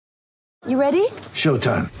You ready?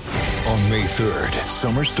 Showtime. On May 3rd,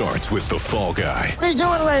 summer starts with The Fall Guy. Let's do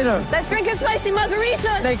it later. Let's drink a spicy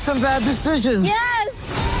margarita. Make some bad decisions.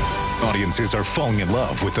 Yes! Audiences are falling in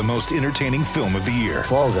love with the most entertaining film of the year.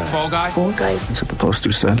 Fall Guy. Fall Guy? Fall Guy. That's what the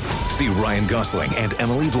poster said. See Ryan Gosling and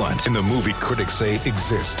Emily Blunt in the movie critics say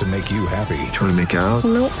exists to make you happy. Trying to make it out?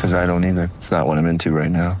 Nope. Because I don't either. It's not what I'm into right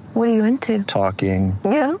now. What are you into? Talking.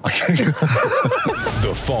 Yeah.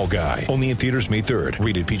 The Fall Guy. Only in theaters May 3rd.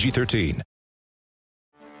 Rated PG-13.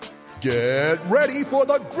 Get ready for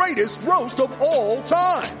the greatest roast of all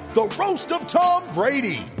time. The Roast of Tom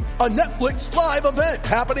Brady. A Netflix live event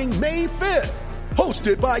happening May 5th.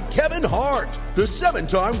 Hosted by Kevin Hart. The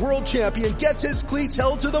 7-time world champion gets his cleats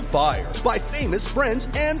held to the fire by famous friends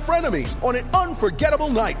and frenemies on an unforgettable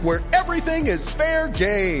night where everything is fair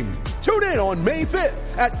game. Tune in on May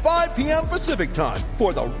 5th at 5 p.m. Pacific time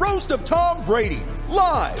for the Roast of Tom Brady.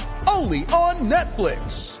 Live only on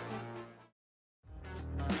Netflix.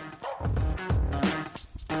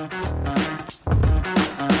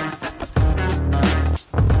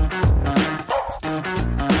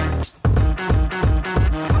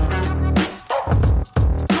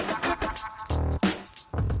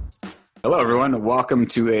 Hello, everyone. Welcome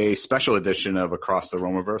to a special edition of Across the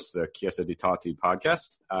Romaverse, the Chiesa di Totti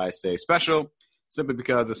podcast. I say special simply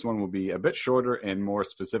because this one will be a bit shorter and more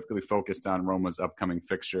specifically focused on Roma's upcoming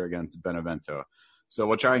fixture against Benevento. So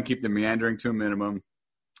we'll try and keep the meandering to a minimum,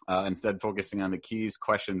 instead focusing on the keys,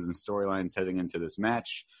 questions, and storylines heading into this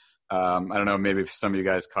match. I don't know, maybe if some of you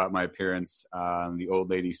guys caught my appearance on the Old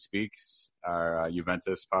Lady Speaks, our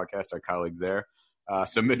Juventus podcast, our colleagues there.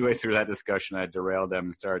 So midway through that discussion, I derailed them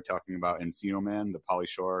and started talking about Encino Man, the Pauly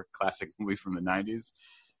Shore classic movie from the 90s.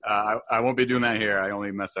 I won't be doing that here. I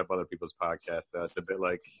only mess up other people's podcasts. It's a bit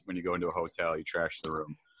like when you go into a hotel, you trash the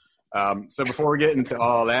room. So before we get into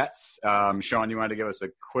all that, Sean, you wanted to give us a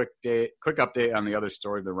quick update on the other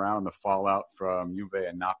story of the round, the fallout from Juve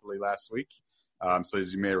and Napoli last week. So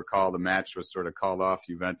as you may recall, the match was sort of called off.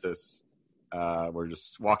 Juventus we're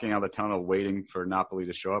just walking out of the tunnel waiting for Napoli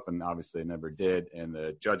to show up, and obviously it never did, and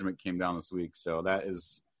the judgment came down this week. So that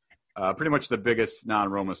is pretty much the biggest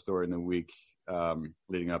non-Roma story in the week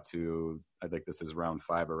leading up to, I think this is round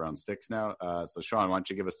 5 or round 6 now. So Sean, why don't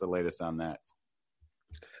you give us the latest on that?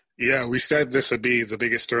 Yeah, we said this would be the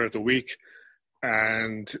biggest story of the week,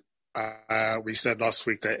 and we said last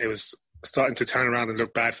week that it was starting to turn around and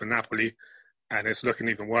look bad for Napoli, and it's looking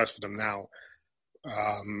even worse for them now.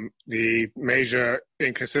 The major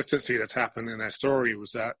inconsistency that's happened in their story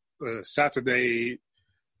was that Saturday,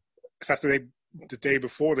 the day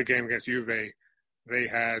before the game against Juve, they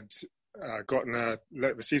had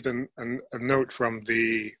received a note from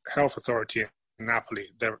the health authority in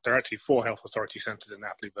Napoli. There are actually 4 health authority centers in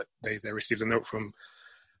Napoli, but they received a note from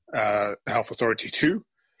health authority 2,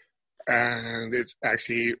 and it's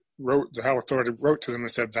actually the health authority wrote to them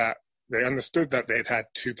and said that they understood that they'd had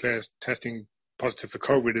 2 players testing positive for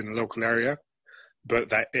COVID in the local area, but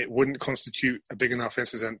that it wouldn't constitute a big enough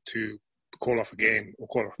incident to call off a game or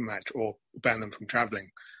call off a match or ban them from traveling.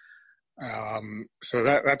 So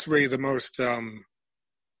that's really the most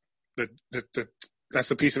that's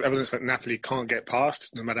the piece of evidence that Napoli can't get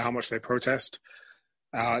past, no matter how much they protest.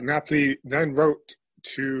 Napoli then wrote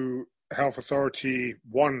to Health Authority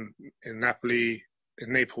 1 in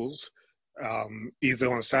Naples,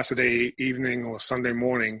 either on Saturday evening or Sunday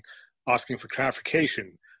morning, asking for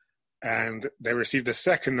clarification, and they received a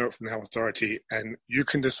second note from the health authority, and you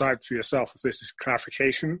can decide for yourself if this is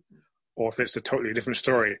clarification or if it's a totally different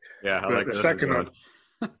story. Yeah, I like the second note.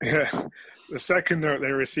 The second note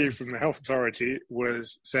they received from the health authority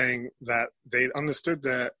was saying that they understood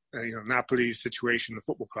the Napoli's situation in the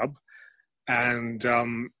football club, and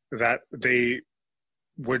that they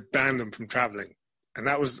would ban them from traveling, and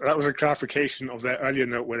that was a clarification of their earlier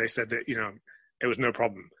note where they said that it was no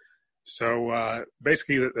problem. So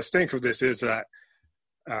basically, the stink of this is that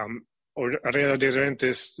Aurelio De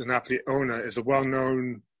Laurentiis, the Napoli owner, is a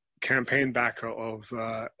well-known campaign backer of,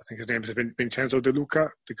 I think his name is Vincenzo De Luca,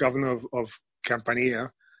 the governor of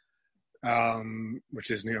Campania, which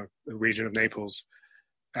is the region of Naples,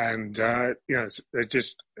 and everyone,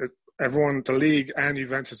 the league and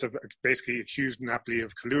Juventus have basically accused Napoli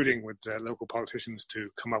of colluding with local politicians to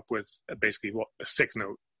come up with basically a sick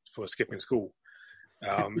note for skipping school.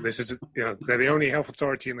 This is, they're the only health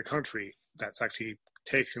authority in the country that's actually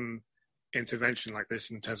taken intervention like this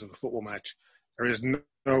in terms of a football match. There is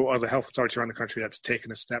no other health authority around the country that's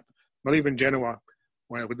taken a step. Not even Genoa,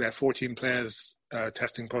 where with their 14 players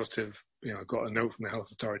testing positive, got a note from the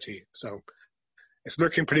health authority. So it's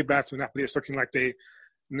looking pretty bad for Napoli. It's looking like they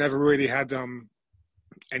never really had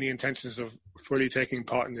any intentions of fully taking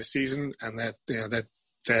part in this season, and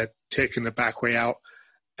they're taking the back way out.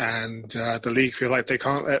 And the league feel like they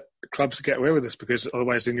can't let clubs get away with this, because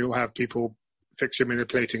otherwise then you'll have people fixture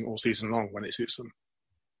manipulating all season long when it suits them.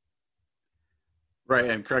 Right,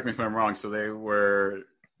 and correct me if I'm wrong. So the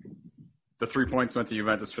 3 points went to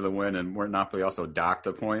Juventus for the win, and weren't Napoli also docked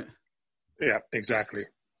a point? Yeah, exactly.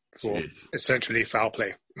 For essentially foul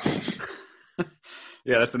play.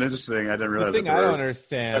 Yeah, that's an interesting. I didn't realize. The thing I don't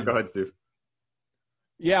understand. Oh, go ahead, Steve.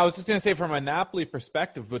 Yeah, I was just going to say, from a Napoli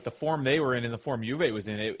perspective, with the form they were in and the form Juve was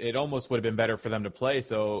in, it almost would have been better for them to play.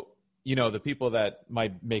 So, the people that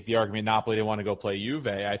might make the argument Napoli didn't want to go play Juve,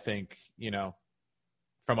 I think,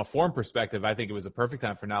 from a form perspective, I think it was a perfect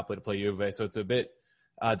time for Napoli to play Juve. So it's a bit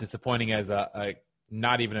disappointing as a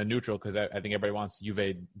not even a neutral, because I think everybody wants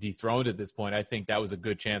Juve dethroned at this point. I think that was a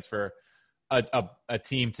good chance for a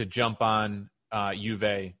team to jump on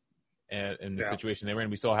Juve in the situation they were in.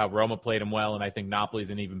 We saw how Roma played them well, and I think Napoli's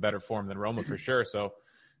in even better form than Roma for sure. So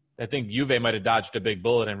I think Juve might have dodged a big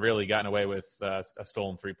bullet and really gotten away with a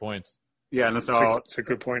stolen 3 points. Yeah, and it's a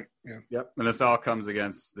good point. Yeah. Yep, and this all comes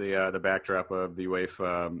against the backdrop of the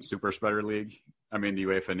UEFA Super Spreader League. I mean, the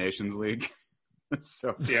UEFA Nations League.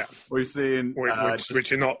 So yeah, we've seen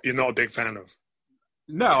which you're not a big fan of.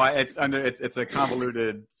 No, it's a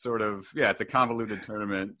convoluted sort of it's a convoluted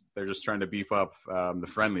tournament. They're just trying to beef up the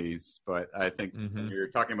friendlies, but I think when you're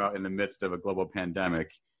talking about in the midst of a global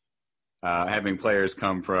pandemic, having players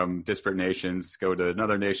come from disparate nations, go to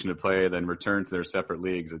another nation to play, then return to their separate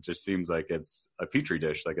leagues, it just seems like it's a petri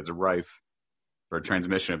dish, like it's rife for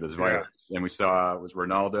transmission of this virus. Yeah. And we saw was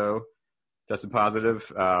Ronaldo tested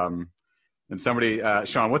positive. And somebody,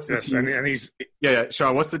 Sean, what's the team? And he's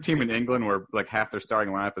Sean, what's the team in England where like half their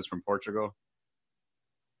starting lineup is from Portugal?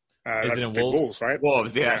 Isn't it Wolves, right?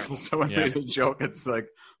 Wolves, yeah. So someone made a joke. It's like,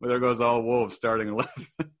 well, there goes all Wolves starting 11.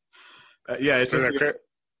 It's just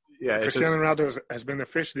Cristiano Ronaldo has been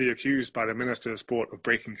officially accused by the Minister of Sport of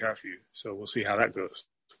breaking curfew. So we'll see how that goes.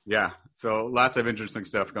 Yeah, so lots of interesting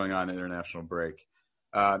stuff going on in international break.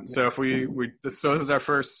 So if so this is our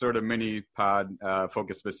first sort of mini pod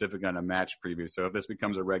focused specific on a match preview. So if this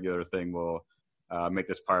becomes a regular thing, we'll make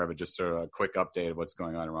this part of it just sort of a quick update of what's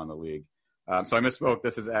going on around the league. So I misspoke.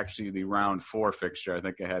 This is actually the round 4 fixture. I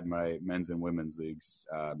think I had my men's and women's leagues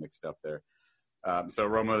mixed up there. So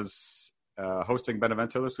Roma's hosting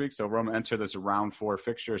Benevento this week. So Roma enter this round 4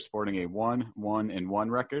 fixture sporting a 1-1-1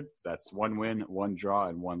 record. So that's 1 win, 1 draw,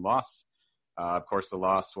 and 1 loss. Of course, the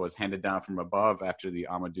loss was handed down from above after the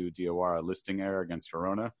Amadou Diawara listing error against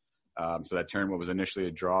Verona. So that turned what was initially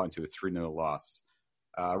a draw into a 3-0 loss.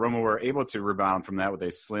 Roma were able to rebound from that with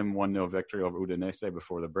a slim 1-0 victory over Udinese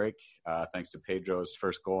before the break, thanks to Pedro's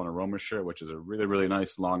first goal in a Roma shirt, which is a really, really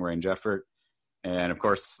nice long-range effort. And, of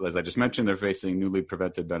course, as I just mentioned, they're facing newly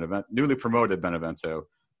promoted Benevento,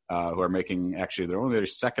 who are making actually their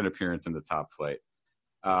second appearance in the top flight.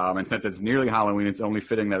 And since it's nearly Halloween, it's only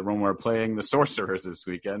fitting that Roma are playing the Sorcerers this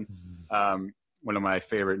weekend. One of my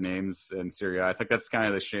favorite names in Serie A. I think that's kind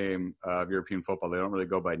of the shame of European football. They don't really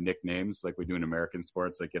go by nicknames like we do in American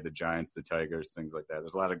sports. Like you have the Giants, the Tigers, things like that.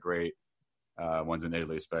 There's a lot of great ones in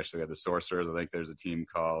Italy, especially. We have the Sorcerers. I think there's a team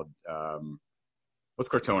called what's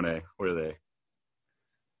Cortone? What are they?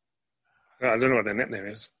 I don't know what their nickname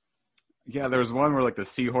is. Yeah, there's one where like the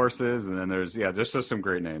Seahorses, and then there's just some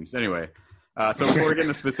great names. Anyway. So before we get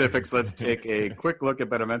into specifics, let's take a quick look at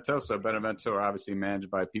Benevento. So Benevento are obviously managed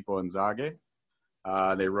by Pippo Inzaghi.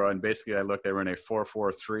 They run a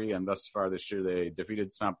 4-4-3, and thus far this year they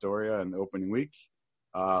defeated Sampdoria in the opening week.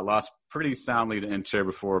 Lost pretty soundly to Inter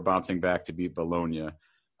before bouncing back to beat Bologna.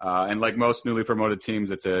 And like most newly promoted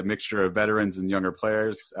teams, it's a mixture of veterans and younger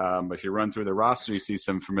players. But if you run through the roster, you see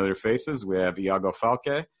some familiar faces. We have Iago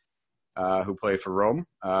Falque, who played for Rome.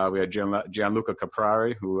 We had Gianluca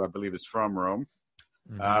Caprari, who I believe is from Rome.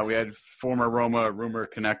 Mm-hmm. We had former Roma rumor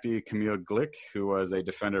connectee Camille Glick, who was a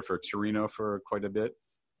defender for Torino for quite a bit.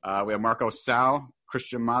 We have Marco Sau,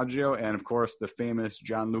 Christian Maggio, and of course the famous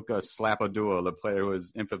Gianluca Slapadua, the player who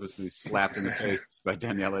was infamously slapped in the face by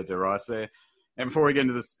Daniele De Rossi. And before we get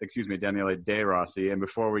into this, Daniele De Rossi, and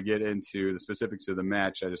before we get into the specifics of the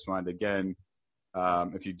match, I just wanted to again,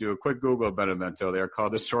 if you do a quick Google of Benevento, they are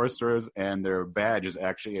called the Sorcerers, and their badge is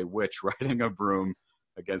actually a witch riding a broom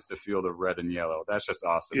against a field of red and yellow. That's just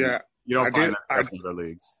awesome. Yeah, you don't find that stuff in other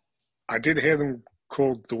leagues. I did hear them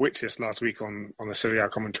called the Witches last week on the Serie A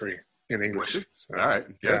commentary in English. So, all right,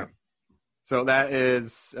 good. Yeah. So that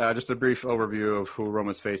is just a brief overview of who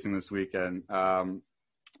Roma's facing this weekend.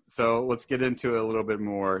 So let's get into it a little bit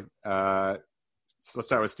more. So let's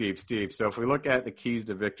start with Steve. Steve, so if we look at the keys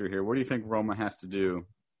to victory here, what do you think Roma has to do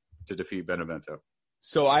to defeat Benevento?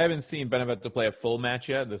 So I haven't seen Benevento play a full match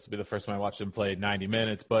yet. This will be the first time I watched them play 90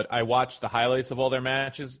 minutes, but I watched the highlights of all their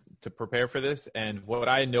matches to prepare for this. And what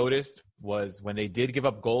I noticed was when they did give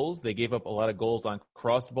up goals, they gave up a lot of goals on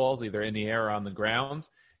cross balls, either in the air or on the ground.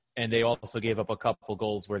 And they also gave up a couple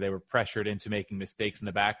goals where they were pressured into making mistakes in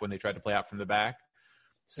the back when they tried to play out from the back.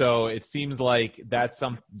 So it seems like that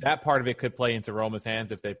part of it could play into Roma's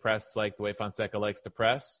hands if they press like the way Fonseca likes to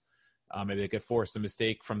press. Maybe they could force a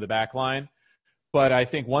mistake from the back line. But I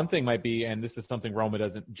think one thing might be, and this is something Roma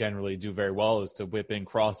doesn't generally do very well, is to whip in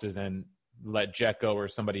crosses and let Dzeko or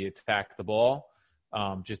somebody attack the ball.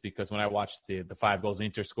 Just because when I watched the 5 goals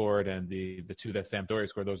Inter scored and the 2 that Sampdoria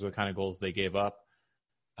scored, those are the kind of goals they gave up.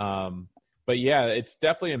 But yeah, it's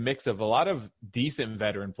definitely a mix of a lot of decent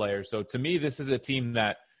veteran players. So to me, this is a team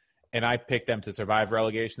that, and I picked them to survive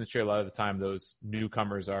relegation this year. A lot of the time, those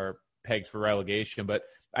newcomers are pegged for relegation, but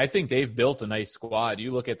I think they've built a nice squad.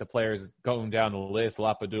 You look at the players going down the list: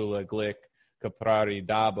 Lapadula, Glick, Caprari,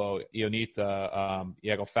 Dabo, Ionita,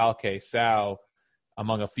 Iago Falque, Sau,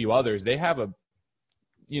 among a few others. They have a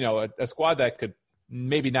squad that could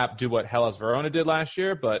maybe not do what Hellas Verona did last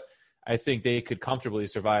year, but I think they could comfortably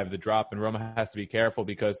survive the drop. And Roma has to be careful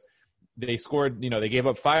because they scored, they gave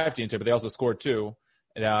up 5 to Inter, but they also scored 2.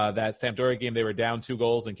 That Sampdoria game, they were down 2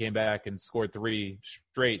 goals and came back and scored 3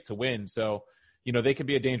 straight to win. So, they could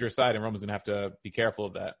be a dangerous side, and Roma's going to have to be careful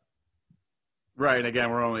of that. Right. And again,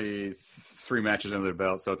 we're only 3 matches under the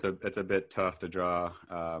belt, so it's a bit tough to draw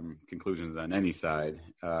conclusions on any side.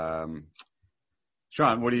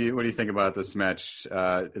 Sean, what do you think about this match?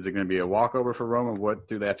 Is it going to be a walkover for Roma? What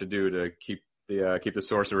do they have to do to keep the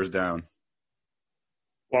sorcerers down?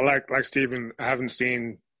 Well, like Stephen, I haven't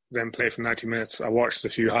seen them play for 90 minutes. I watched a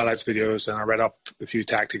few highlights videos and I read up a few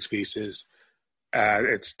tactics pieces.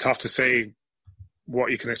 It's tough to say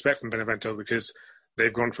what you can expect from Benevento because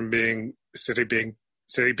they've gone from being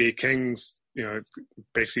Serie B kings,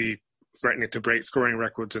 basically threatening to break scoring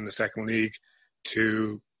records in the second league,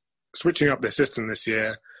 to switching up their system this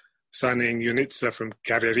year, signing Ionita from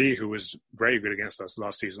Cagliari, who was very good against us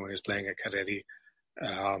last season when he was playing at Cagliari.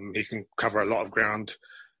 He can cover a lot of ground.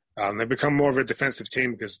 They've become more of a defensive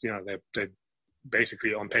team because they're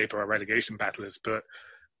basically on paper are relegation battlers. But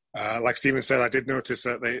like Stephen said, I did notice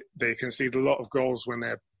that they concede a lot of goals when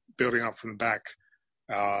they're building up from the back.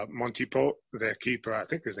 Montipo, their keeper, I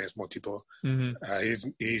think his name's Montipo. Mm-hmm.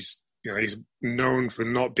 He's known for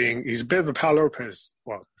not being. He's a bit of a Pau Lopez.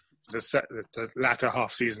 Well, the latter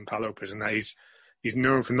half season Pau Lopez, and that he's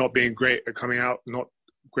known for not being great at coming out, not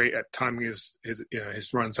great at timing his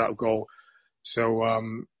runs out of goal. So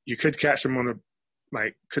you could catch them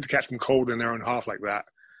could catch them cold in their own half like that.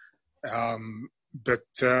 But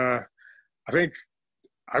I think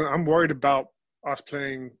I'm worried about us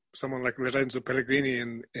playing someone like Lorenzo Pellegrini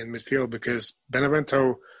in midfield because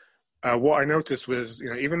Benevento. What I noticed was,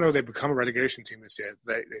 even though they become a relegation team this year,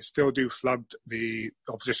 they still do flood the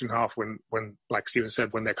opposition half when, like Stephen said,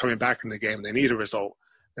 when they're coming back in the game, they need a result.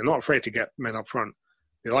 They're not afraid to get men up front.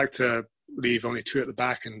 They like to leave only 2 at the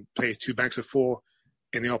back and play 2 banks of 4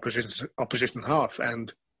 in the opposition half.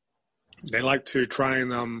 And they like to try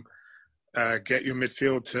and get your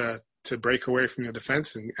midfield to break away from your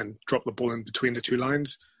defense and drop the ball in between the 2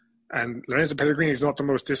 lines. And Lorenzo Pellegrini is not the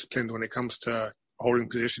most disciplined when it comes to holding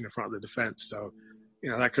position in front of the defense. So,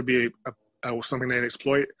 that could be something they'd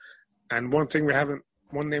exploit. And one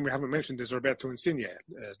name we haven't mentioned is Roberto Insigne,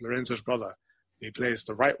 Lorenzo's brother. He plays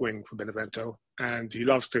the right wing for Benevento, and he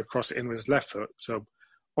loves to cross it in with his left foot. So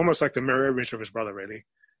almost like the mirror image of his brother, really.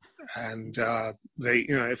 And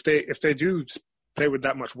if they do play with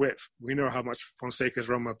that much width, we know how much Fonseca's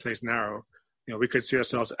Roma plays narrow. We could see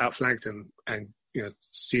ourselves outflanked and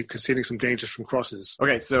conceding some dangers from crosses.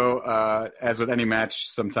 Okay, so as with any match,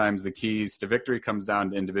 sometimes the keys to victory comes down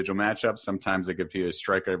to individual matchups. Sometimes it could be a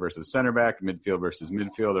striker versus center back, midfield versus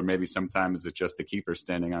midfield, or maybe sometimes it's just the keeper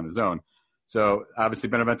standing on his own. So obviously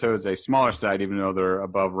Benevento is a smaller side, even though they're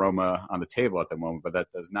above Roma on the table at the moment, but that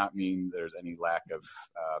does not mean there's any lack of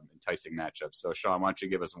enticing matchups. So Sean, why don't you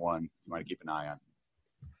give us one you want to keep an eye on?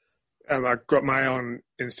 I've got my eye on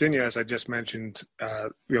Insigne, as I just mentioned.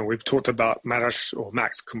 We've talked about Max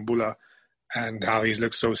Kumbula and how he's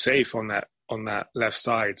looked so safe on that left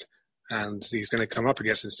side, and he's going to come up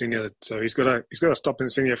against Insigne. So he's got to stop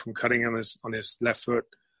Insigne from cutting him on his left foot.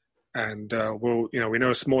 And we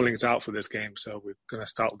know Smalling's out for this game, so we're going to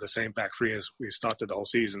start with the same back 3 as we've started the whole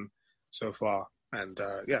season so far. And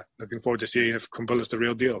looking forward to seeing if Kumbula's the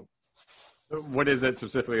real deal. What is it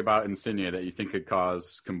specifically about Insigne that you think could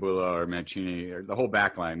cause Kumbula or Mancini or the whole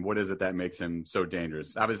back line? What is it that makes him so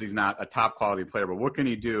dangerous? Obviously, he's not a top quality player, but what can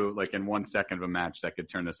he do like in 1 second of a match that could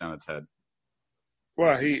turn this on its head?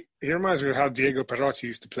 Well, he reminds me of how Diego Perotti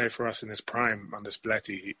used to play for us in his prime under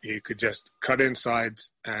Spalletti. He could just cut inside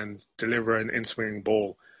and deliver an in-swinging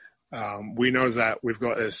ball. We know that we've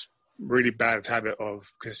got this really bad habit of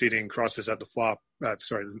conceding crosses at the far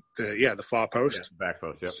the far post. Yeah, back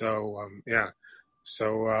post, yeah.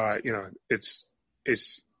 So,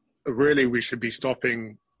 it's really we should be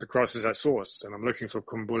stopping the crosses at source. And I'm looking for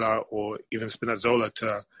Kumbula or even Spinazzola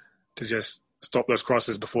to just stop those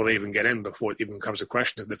crosses before they even get in, before it even becomes a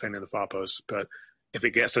question of defending the far post. But if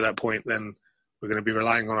it gets to that point, then we're going to be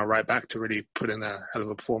relying on our right back to really put in a hell of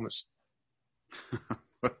a performance.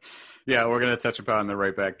 Yeah, we're going to touch upon the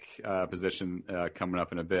right back position coming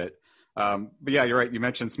up in a bit. But yeah, you're right. You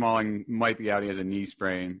mentioned Smalling might be out. He has a knee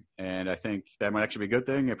sprain, and I think that might actually be a good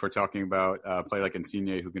thing if we're talking about a player like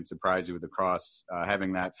Insigne who can surprise you with the cross.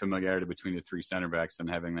 Having that familiarity between the three center backs and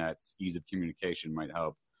having that ease of communication might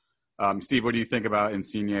help. Steve, what do you think about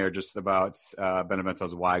Insigne or just about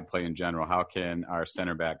Benevento's wide play in general? How can our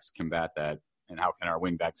center backs combat that, and how can our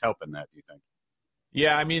wing backs help in that, do you think?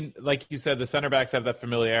 Yeah, I mean, like you said, the center backs have that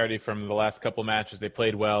familiarity from the last couple matches. They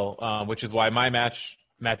played well, which is why my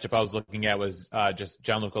matchup I was looking at was just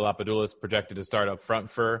Gianluca Lapadoulis projected to start up front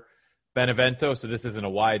for Benevento. So this isn't a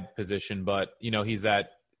wide position, but, he's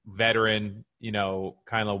that veteran,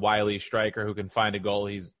 kind of wily striker who can find a goal.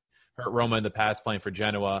 He's hurt Roma in the past playing for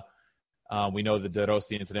Genoa. We know the De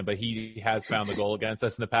Rossi incident, but he has found the goal against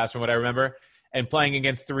us in the past from what I remember. And playing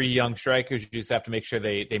against three young strikers, you just have to make sure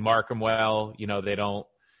they mark them well. They don't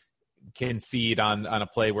concede on a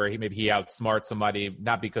play where he outsmarts somebody,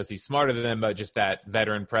 not because he's smarter than them, but just that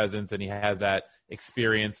veteran presence and he has that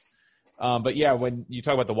experience. But yeah, when you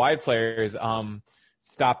talk about the wide players,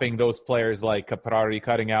 stopping those players like Caprari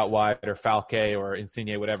cutting out wide or Falque or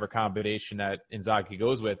Insigne, whatever combination that Inzaghi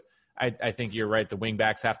goes with, I think you're right. The wing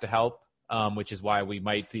backs have to help. Which is why we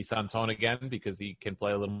might see Santon again because he can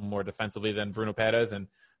play a little more defensively than Bruno Perez. And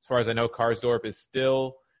as far as I know, Karsdorp is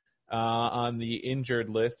still on the injured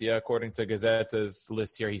list. Yeah, according to Gazzeta's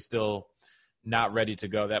list here, he's still not ready to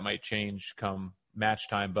go. That might change come match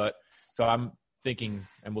time. But so I'm thinking,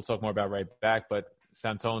 and we'll talk more about right back, but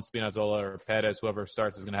Santon, Spinazzola, or Perez, whoever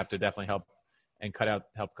starts, is going to have to definitely help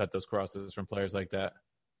cut those crosses from players like that.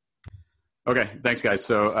 Okay, thanks, guys.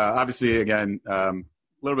 So obviously, again, a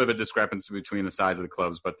little bit of a discrepancy between the size of the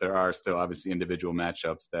clubs, but there are still obviously individual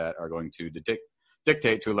matchups that are going to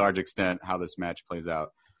dictate to a large extent how this match plays out.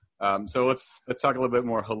 So let's talk a little bit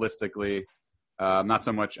more holistically, not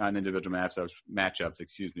so much on individual matchups,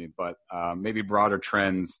 but maybe broader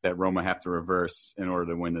trends that Roma have to reverse in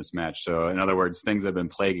order to win this match. So in other words, things that have been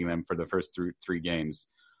plaguing them for the first three games.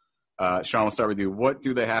 Sean, we'll start with you. What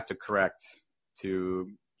do they have to correct to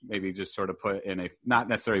maybe just sort of put in a not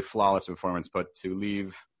necessarily flawless performance, but to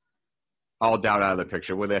leave all doubt out of the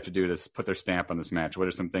picture? What do they have to do to put their stamp on this match? What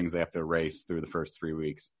are some things they have to erase through the first 3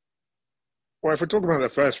 weeks? Well, if we're talking about the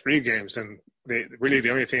first three games, then really the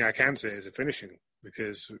only thing I can say is the finishing,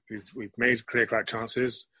 because we've made clear-cut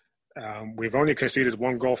chances. We've only conceded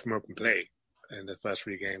one goal from open play in the first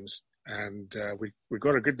three games, and we've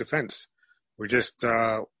got a good defense. We're just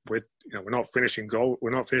we're not finishing goal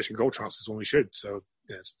chances when we should. So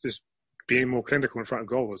it's just being more clinical in front of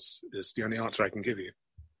goal is the only answer I can give you.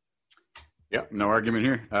 Yeah, no argument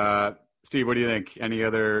here. Steve, what do you think? Any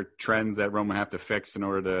other trends that Roma have to fix in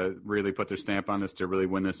order to really put their stamp on this, to really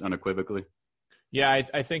win this unequivocally? Yeah,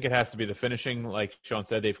 I think it has to be the finishing. Like Sean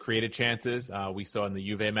said, they've created chances. We saw in the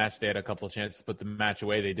Juve match, they had a couple of chances to put the match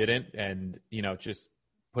away. They didn't. And, just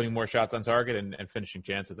putting more shots on target and finishing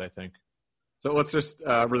chances, I think. So let's just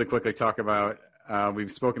really quickly talk about,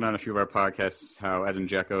 we've spoken on a few of our podcasts, how Edin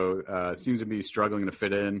Dzeko seems to be struggling to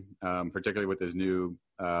fit in, particularly with his new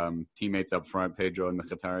teammates up front, Pedro and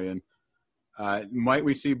Mkhitaryan. Might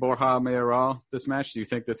we see Borja Mayoral this match? Do you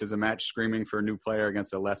think this is a match screaming for a new player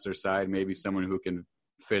against a lesser side, maybe someone who can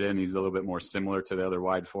fit in? He's a little bit more similar to the other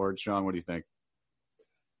wide forwards. Sean, what do you think?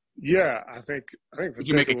 Yeah, I think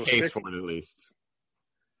you make a case for it at least.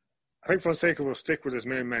 I think Fonseca will stick with his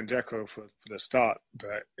main man Dzeko for the start,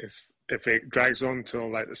 but if it drags on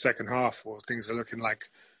till like the second half, or things are looking like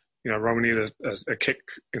Roma need a kick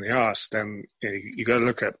in the arse, then you got to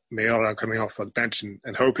look at Mayoral coming off on the bench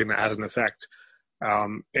and hoping that has an effect.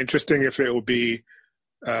 Interesting if it will be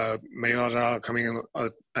Mayoral coming in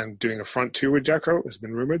and doing a front two with Dzeko, has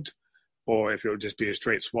been rumoured, or if it will just be a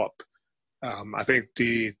straight swap. I think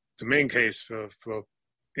the main case for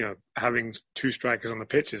having two strikers on the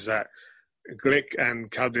pitch is that Glick and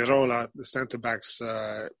Calderola, the centre backs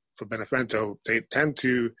for Benevento, they tend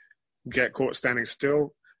to get caught standing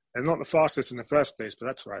still. They're not the fastest in the first place, but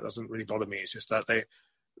that's all right. It doesn't really bother me. It's just that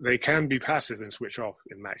they can be passive and switch off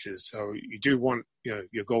in matches. So you do want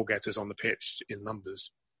your goal getters on the pitch in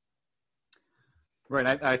numbers.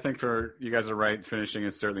 Right. I think you guys are right. Finishing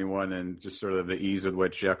is certainly one, and just sort of the ease with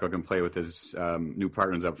which Jacko can play with his new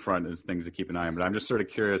partners up front is things to keep an eye on. But I'm just sort of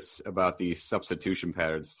curious about the substitution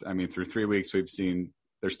patterns. I mean, through 3 weeks, we've seen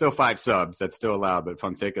there's still 5 subs. That's still allowed, but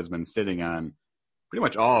Fonseca's been sitting on pretty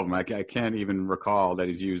much all of them. I can't even recall that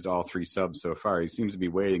he's used all 3 subs so far. He seems to be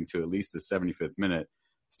waiting to at least the 75th minute.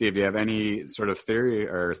 Steve, do you have any sort of theory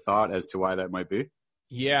or thought as to why that might be?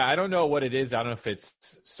 Yeah, I don't know what it is. I don't know if it's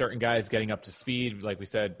certain guys getting up to speed. Like we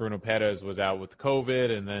said, Bruno Perez was out with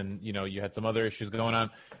COVID, and then, you had some other issues going on.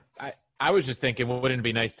 I was just thinking, wouldn't it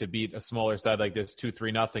be nice to beat a smaller side like this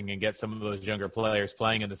 2-3-0 and get some of those younger players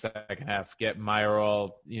playing in the second half, get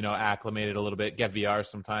Mayoral, acclimated a little bit, get VR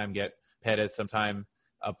some time, get Perez some time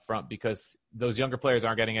up front, because those younger players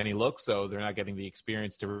aren't getting any looks, so they're not getting the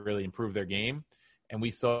experience to really improve their game. And we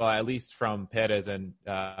saw, at least from Perez and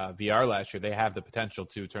VR last year, they have the potential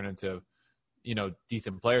to turn into,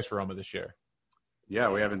 decent players for Roma this year. Yeah,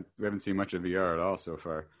 we haven't seen much of VR at all so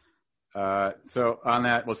far. So on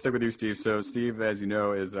that, we'll stick with you, Steve. So Steve, as you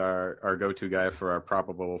know, is our go-to guy for our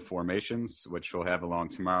probable formations, which we'll have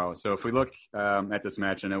along tomorrow. So if we look at this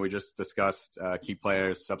match, I know we just discussed key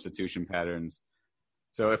players, substitution patterns.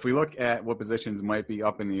 So if we look at what positions might be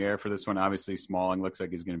up in the air for this one, obviously Smalling looks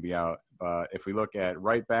like he's going to be out. But if we look at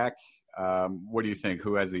right back, what do you think?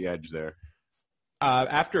 Who has the edge there?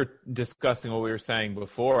 After discussing what we were saying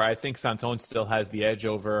before, I think Santon still has the edge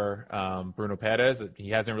over Bruno Perez. He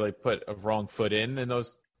hasn't really put a wrong foot in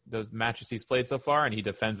those matches he's played so far, and he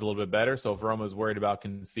defends a little bit better. So if Roma's worried about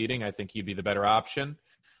conceding, I think he'd be the better option.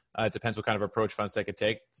 It depends what kind of approach Fonseca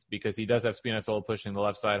takes, because he does have Spinazzola pushing the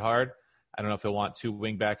left side hard. I don't know if he'll want 2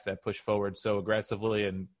 wing backs that push forward so aggressively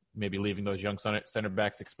and maybe leaving those young center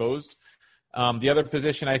backs exposed. The other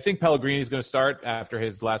position, I think Pellegrini is going to start after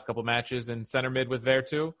his last couple matches in center mid with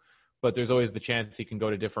Vertu, but there's always the chance he can go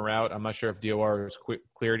to a different route. I'm not sure if Diawara is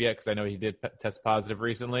cleared yet, because I know he did test positive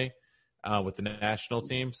recently with the national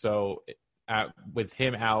team. So with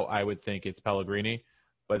him out, I would think it's Pellegrini,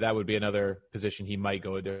 but that would be another position he might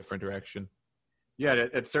go a different direction. Yeah,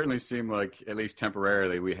 it certainly seemed like, at least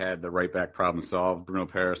temporarily, we had the right back problem solved. Bruno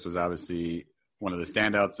Perez was obviously one of the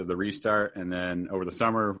standouts of the restart. And then over the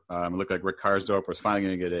summer, it looked like Rick Karsdorp was finally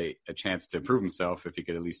going to get a chance to prove himself if he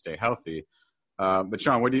could at least stay healthy. But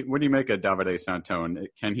Sean, what do you make of Davide Santon?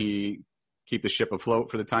 Can he keep the ship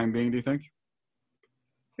afloat for the time being, do you think?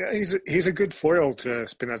 Yeah, he's a good foil to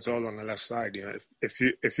Spinazzola on the left side.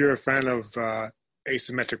 If you're a fan of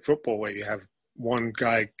asymmetric football, where you have one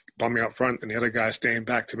guy bombing up front and the other guy staying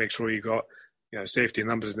back to make sure you got safety and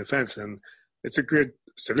numbers in defense, and it's a good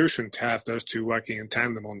solution to have those two working in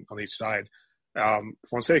tandem on each side.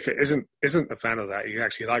 Fonseca isn't a fan of that. He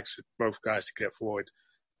actually likes both guys to get forward,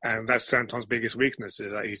 and that's Santon's biggest weakness,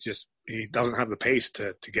 is that he doesn't have the pace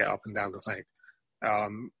to get up and down the flank.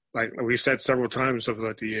 Like we've said several times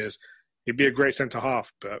over the years, he'd be a great centre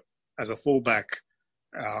half, but as a fullback,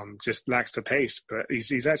 just lacks the pace. But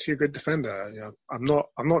he's actually a good defender. I'm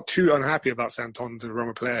not too unhappy about Santon, the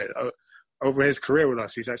Roma player. Over his career with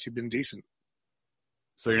us, he's actually been decent.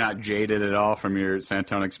 So you're not jaded at all from your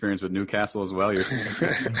Santon experience with Newcastle as well? You're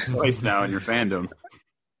twice now in your fandom.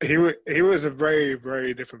 He was a very,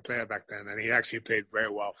 very different player back then, and he actually played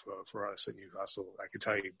very well for us at Newcastle, I can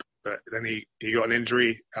tell you. But then he got an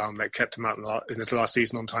injury that kept him out in his last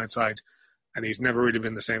season on Tyneside, and he's never really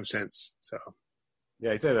been the same since. So.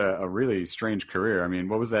 Yeah, he's had a really strange career. I mean,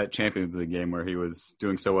 what was that Champions League game where he was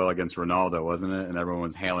doing so well against Ronaldo, wasn't it? And everyone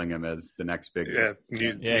was hailing him as the next big... Yeah,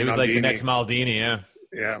 he was like the next Maldini, yeah.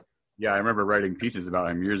 Yeah. Yeah, I remember writing pieces about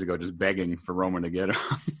him years ago, just begging for Roman to get him.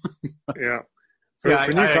 Yeah.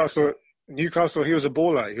 For Newcastle, he was a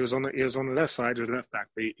baller. He was on the left side with the left back,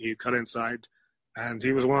 but he cut inside, and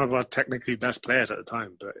he was one of our technically best players at the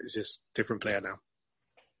time, but he's just a different player now.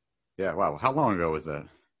 Yeah, wow. How long ago was that?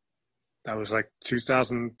 That was like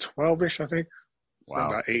 2012-ish, I think. Wow.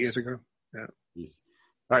 About 8 years ago. Yeah. Jeez.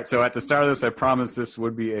 All right, so at the start of this, I promised this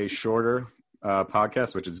would be a shorter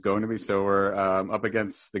podcast, which it's going to be. So we're up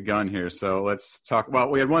against the gun here. So let's talk.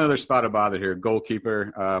 Well, we had one other spot of bother here,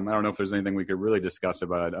 goalkeeper. I don't know if there's anything we could really discuss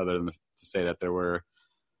about it other than to say that there were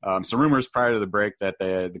some rumors prior to the break that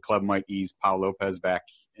the club might ease Pau Lopez back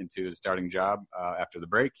into his starting job after the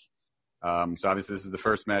break. So obviously this is the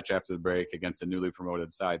first match after the break against a newly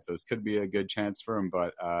promoted side. So this could be a good chance for him.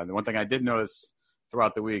 But the one thing I did notice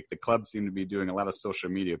throughout the week, the club seemed to be doing a lot of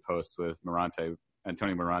social media posts with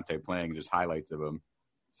Antonio Morante playing, just highlights of him.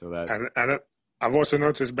 So that I've also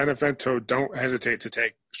noticed Benevento don't hesitate to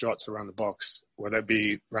take shots around the box, whether it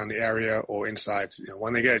be around the area or inside.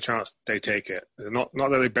 When they get a chance, they take it. Not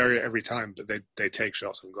that they bury it every time, but they take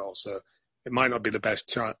shots on goal. So it might not be the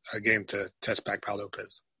best game to test back Pau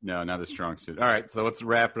Lopez. No, not a strong suit. All right, so let's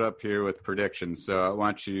wrap it up here with predictions. So I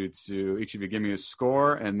want you to, each of you, give me a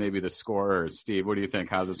score and maybe the scorers. Steve, what do you think?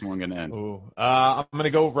 How's this one going to end? I'm going to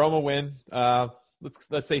go Roma win.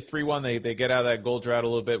 Let's say 3-1. They get out of that goal drought a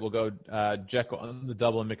little bit. We'll go Dzeko on the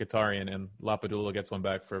double and Mkhitaryan, and Lapadula gets one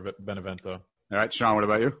back for Benevento. All right, Sean, what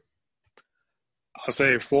about you? I'll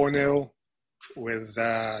say 4-0 with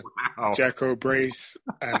Dzeko brace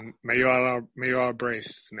and Mayor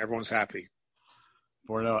brace, and everyone's happy.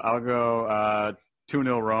 4-0. I'll go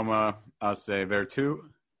 2-0 Roma. I'll say Vertu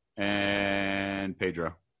and Pedro.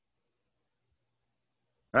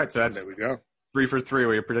 All right, so that's there we go. 3 for 3.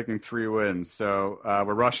 We're predicting 3 wins. So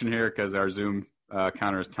we're rushing here because our Zoom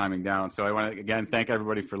counter is timing down. So I want to, again, thank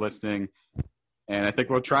everybody for listening. And I think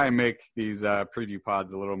we'll try and make these preview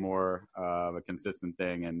pods a little more of a consistent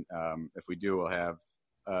thing. And if we do, we'll have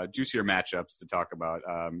juicier matchups to talk about.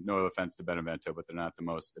 No offense to Benevento, but they're not the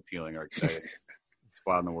most appealing or exciting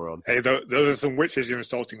squad in the world. Hey, those are some witches you're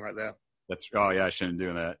insulting right there. I shouldn't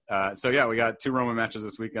do that. So, yeah, we got 2 Roma matches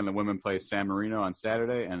this weekend. The women play San Marino on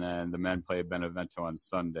Saturday, and then the men play Benevento on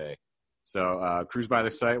Sunday. So, cruise by the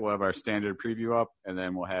site. We'll have our standard preview up, and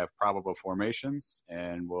then we'll have probable formations,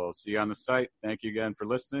 and we'll see you on the site. Thank you again for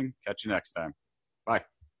listening. Catch you next time. Bye.